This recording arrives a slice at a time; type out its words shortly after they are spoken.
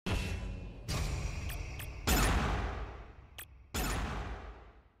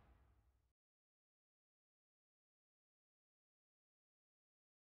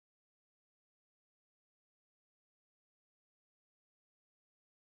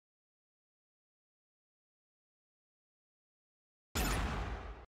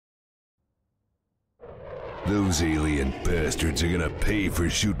Those alien bastards are gonna pay for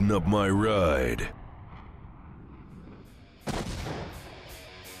shooting up my ride.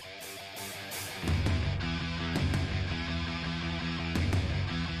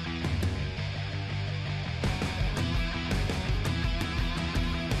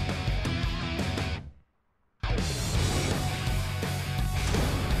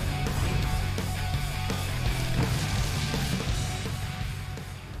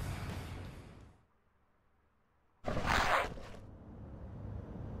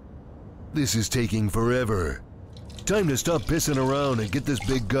 This is taking forever. Time to stop pissing around and get this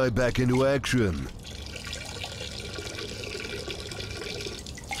big guy back into action.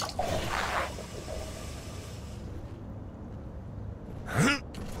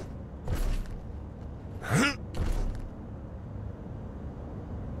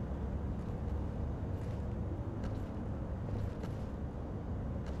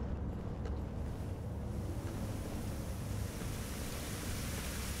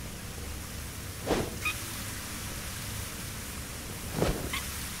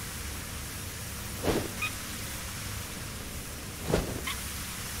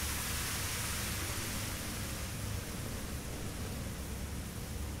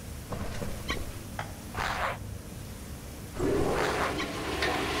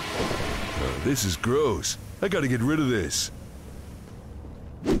 This is gross. I gotta get rid of this.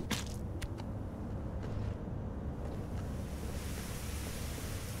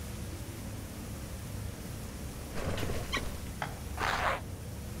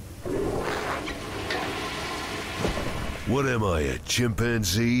 What am I, a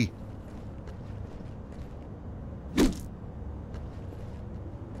chimpanzee?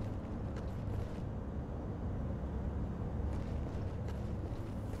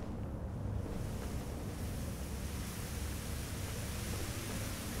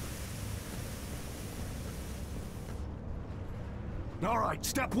 Alright,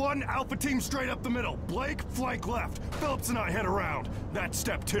 step one, Alpha team straight up the middle. Blake, flank left. Phillips and I head around. That's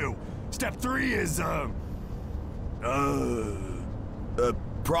step two. Step three is,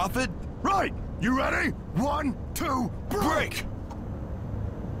 Prophet? Right! You ready? 1, 2, break!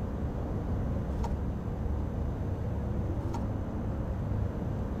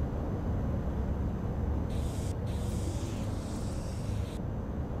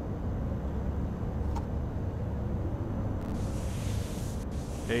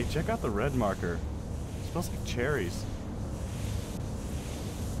 Hey, check out the red marker. It smells like cherries.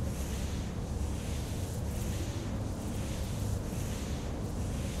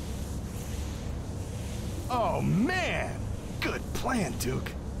 Oh, man! Good plan,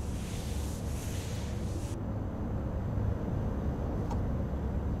 Duke.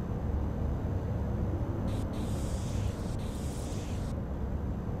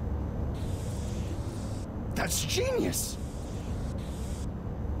 That's genius!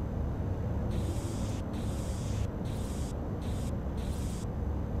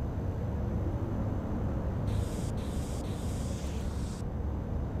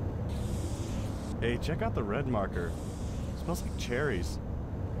 Hey, check out the red marker. It smells like cherries.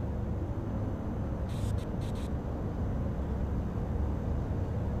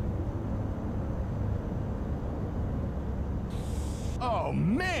 Oh,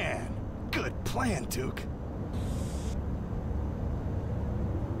 man! Good plan, Duke.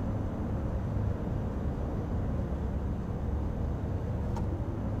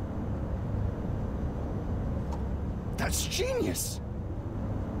 That's genius!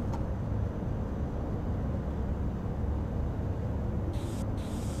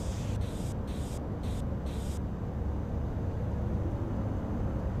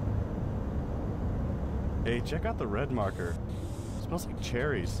 Hey, check out the red marker. It smells like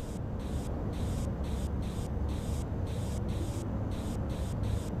cherries.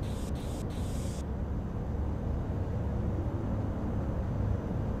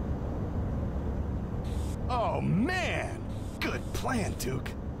 Oh, man! Good plan,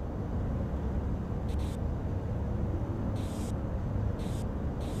 Duke.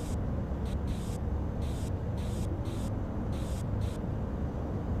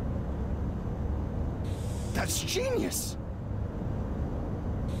 That's genius!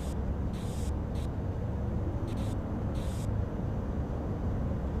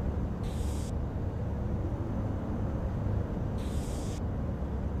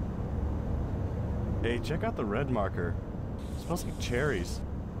 Hey, check out the red marker. It smells like cherries.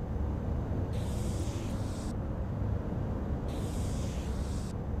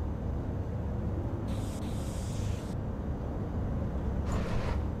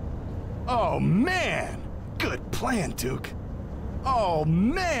 Oh, man! Good plan, Duke. Oh,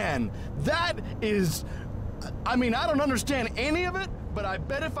 man! That is I mean, I don't understand any of it, but I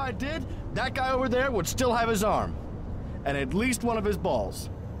bet if I did, that guy over there would still have his arm. And at least one of his balls.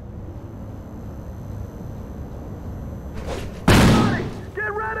 Everybody,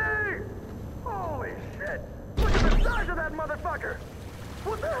 get ready! Holy shit! Look at the size of that motherfucker!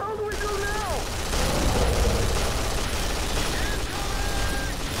 What the hell do we do now?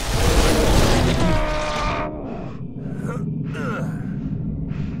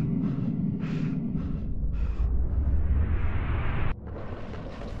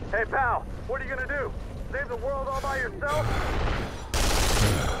 Hey pal, what are you gonna do? Save the world all by yourself?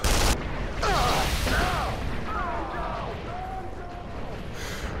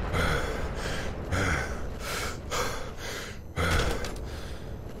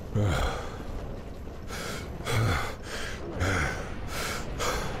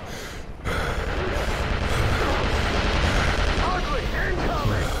 Ugly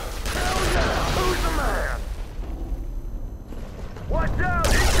incoming! Hell yeah! Who's the man? Watch out!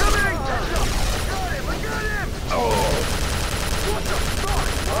 Incoming! Got him! We got him! Oh! What the fuck?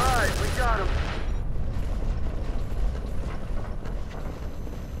 Alright, we got him.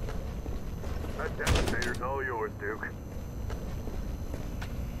 That devastator's all yours, Duke.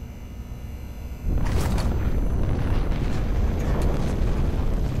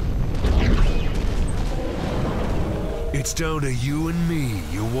 It's down to you and me,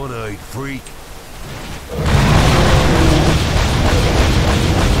 you one-eyed freak.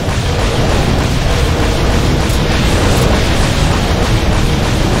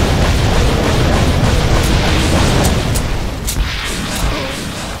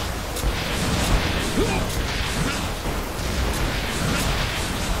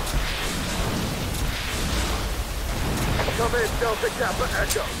 Come in, Delta Kappa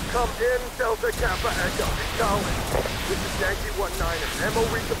Echo. Come in, Delta Kappa Echo. Acknowledge. This is Yankee 19, and ammo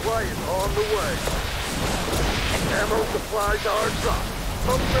resupply is on the way. Ammo supplies are dropped.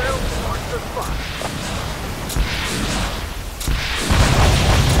 Pump rail, mark the spot.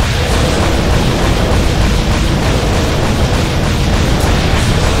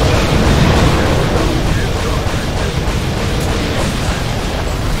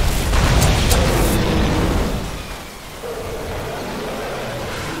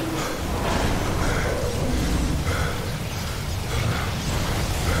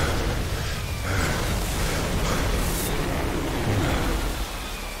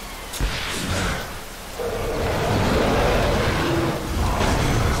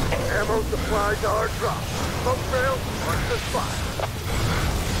 Ammo supplies are dropped. Pump rail, mark the spot.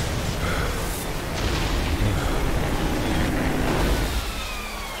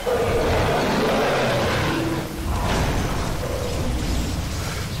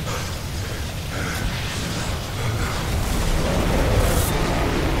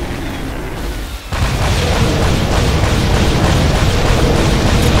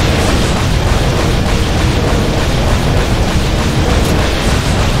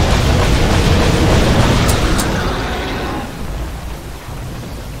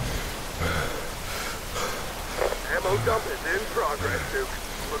 Ammo dump is in progress, Duke.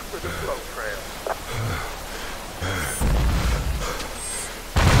 Look for the smoke trail.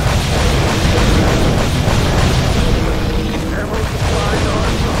 Ammo supplies are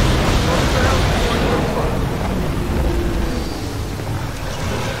dropped. Pump rail, mark the spot.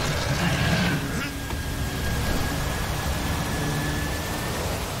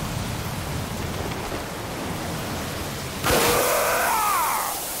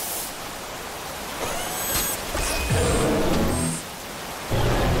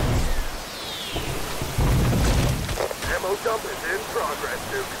 Ammo dump is in progress,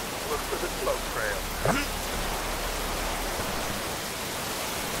 Duke. Look for the smoke trail.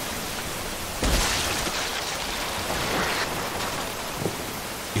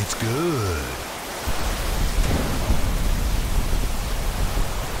 It's good.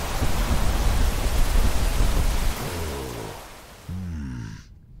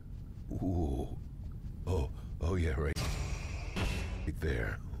 Ooh. Oh yeah, right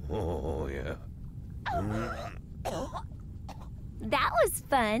there. Oh yeah. That was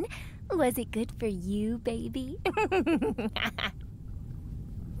fun. Was it good for you, baby?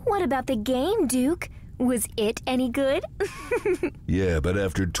 What about the game, Duke? Was it any good? Yeah, but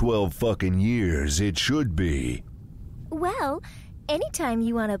after 12 fucking years, it should be. Well, anytime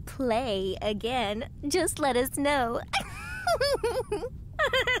you want to play again, just let us know.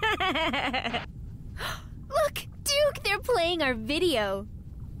 Look, Duke, they're playing our video.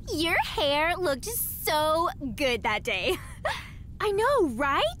 Your hair looked so good that day. I know,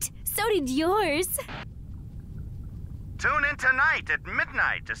 right? So did yours. Tune in tonight at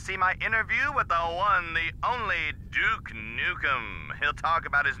midnight to see my interview with the one, the only Duke Nukem. He'll talk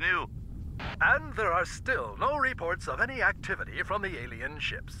about his new... And there are still no reports of any activity from the alien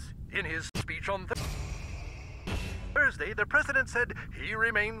ships. In his speech on Thursday, the president said he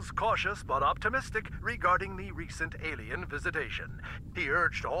remains cautious but optimistic regarding the recent alien visitation. He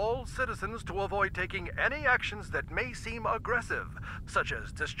urged all citizens to avoid taking any actions that may seem aggressive, such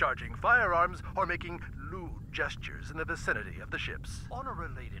as discharging firearms or making lewd gestures in the vicinity of the ships. On a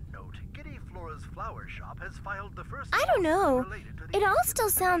related note, Giddy Flora's flower shop has filed the first... I don't know. related to the It all alien still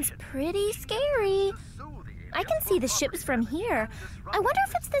sounds visitation. pretty scary. To sue the I can see the ships from here. I wonder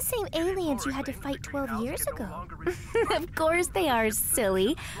if it's the same aliens you had to fight 12 years ago. Of course they are,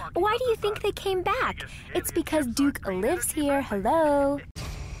 silly. Why do you think they came back? It's because Duke lives here, hello.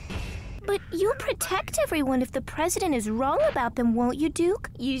 But you'll protect everyone if the president is wrong about them, won't you, Duke?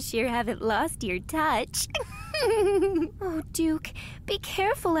 You sure haven't lost your touch. Oh, Duke, be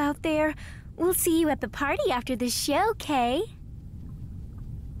careful out there. We'll see you at the party after the show, Kay?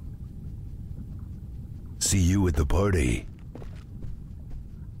 See you at the party.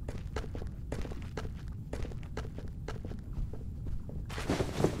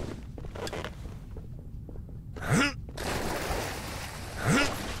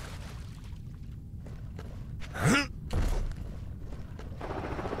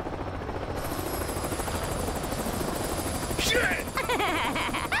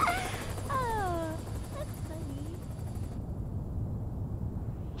 Oh, that's funny.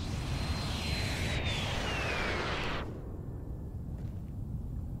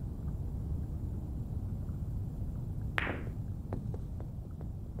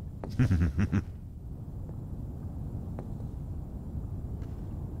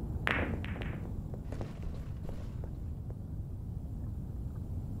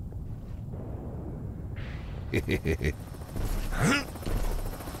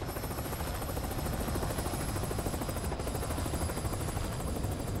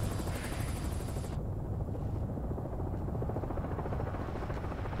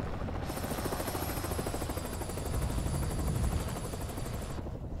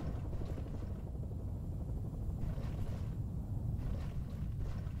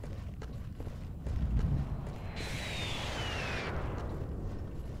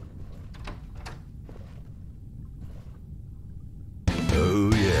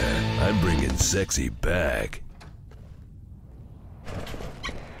 Oh yeah, I'm bringing sexy back.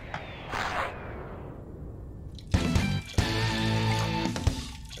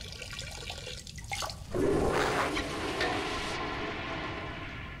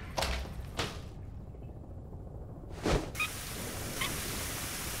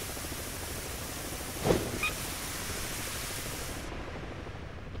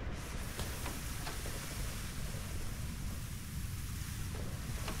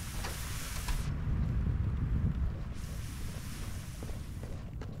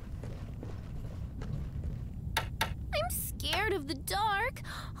 I'm scared of the dark.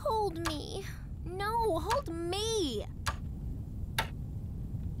 Hold me. No, hold me.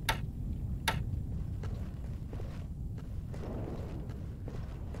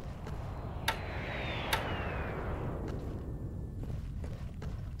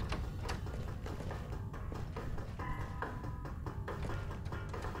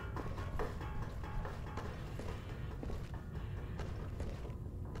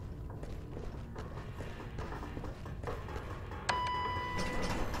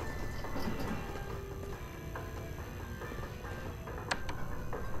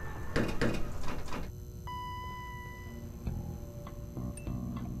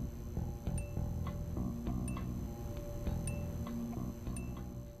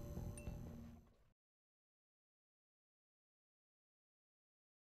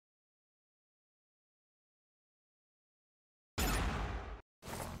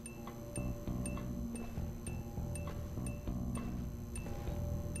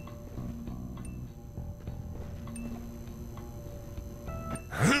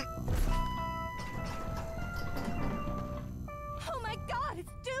 Oh my God,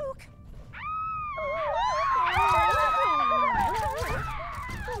 it's Duke!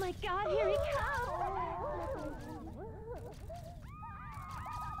 Oh my God, here he comes!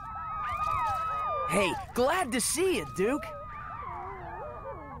 Hey, glad to see you, Duke.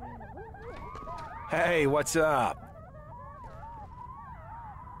 Hey, what's up?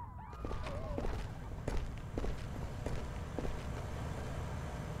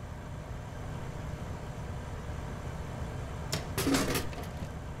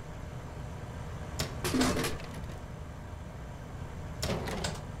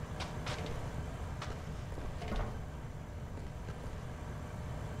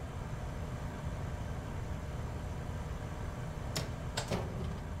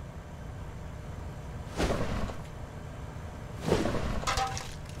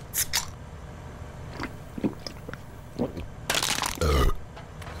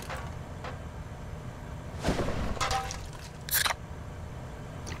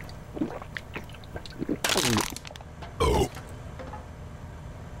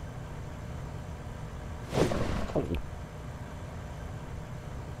 We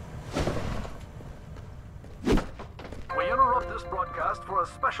interrupt this broadcast for a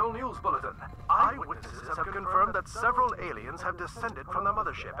special news bulletin. Eyewitnesses have confirmed that several aliens have descended from the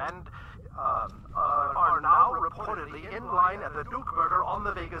mothership and are now reportedly in line at the Duke Burger on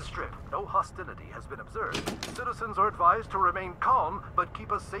the Vegas Strip. No hostility has been observed. Citizens are advised to remain calm, but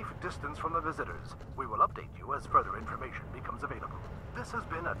keep a safe distance from the visitors. We will update you as further information becomes available. This has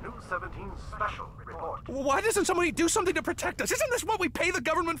been a News 17 special report. Why doesn't somebody do something to protect us? Isn't this what we pay the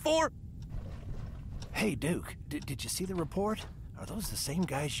government for? Hey, Duke, did you see the report? Are those the same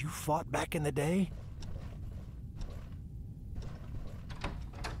guys you fought back in the day?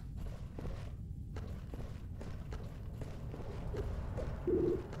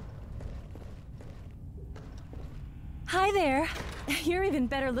 Hi there. You're even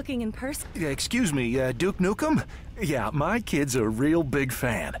better looking in person. Excuse me, Duke Nukem? Yeah, my kid's a real big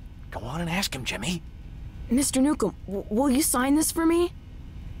fan. Go on and ask him, Jimmy. Mr. Nukem, will you sign this for me?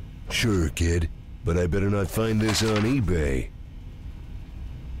 Sure, kid. But I better not find this on eBay.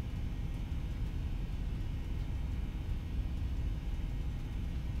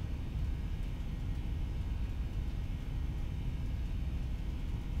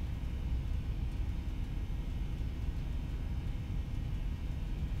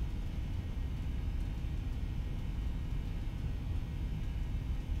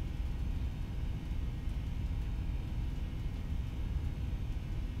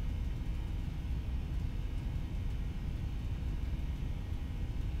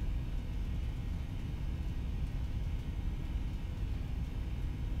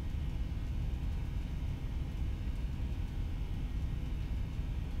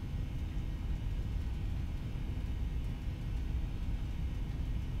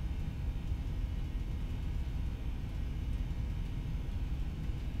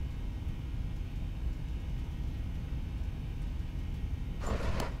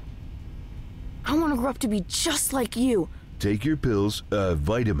 I want to grow up to be just like you. Take your pills,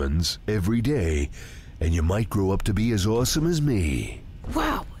 vitamins, every day, and you might grow up to be as awesome as me.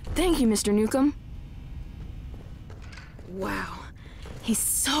 Wow, thank you, Mr. Nukem. Wow, he's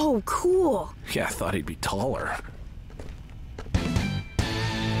so cool. Yeah, I thought he'd be taller.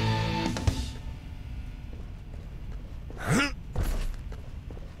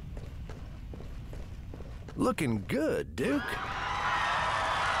 Looking good, Duke.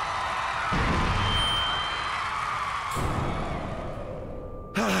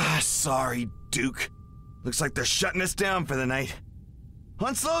 Sorry, Duke. Looks like they're shutting us down for the night.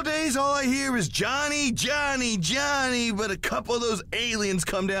 On slow days, all I hear is Johnny, Johnny, Johnny, but a couple of those aliens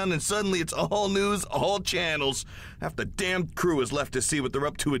come down and suddenly it's all news, all channels. Half the damn crew is left to see what they're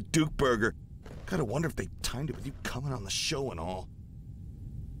up to at Duke Burger. Gotta wonder if they timed it with you coming on the show and all.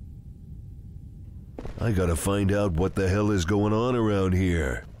 I gotta find out what the hell is going on around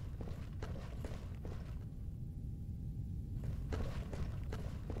here.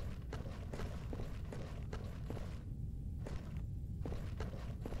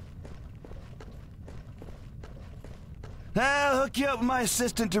 I'll hook you up with my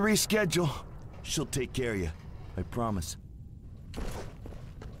assistant to reschedule. She'll take care of you. I promise.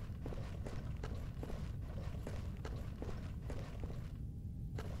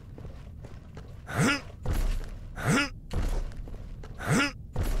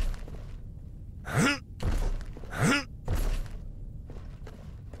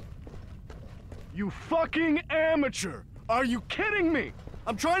 You fucking amateur! Are you kidding me?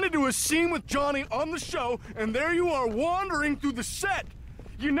 I'm trying to do a scene with Johnny on the show, and there you are wandering through the set.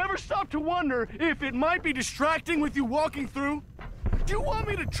 You never stop to wonder if it might be distracting with you walking through? Do you want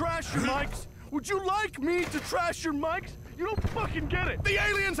me to trash your mics? Would you like me to trash your mics? You don't fucking get it. The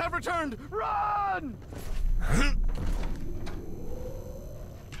aliens have returned. Run!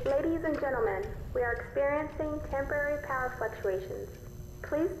 Ladies and gentlemen, we are experiencing temporary power fluctuations.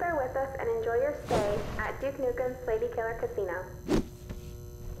 Please bear with us and enjoy your stay at Duke Nukem's Lady Killer Casino.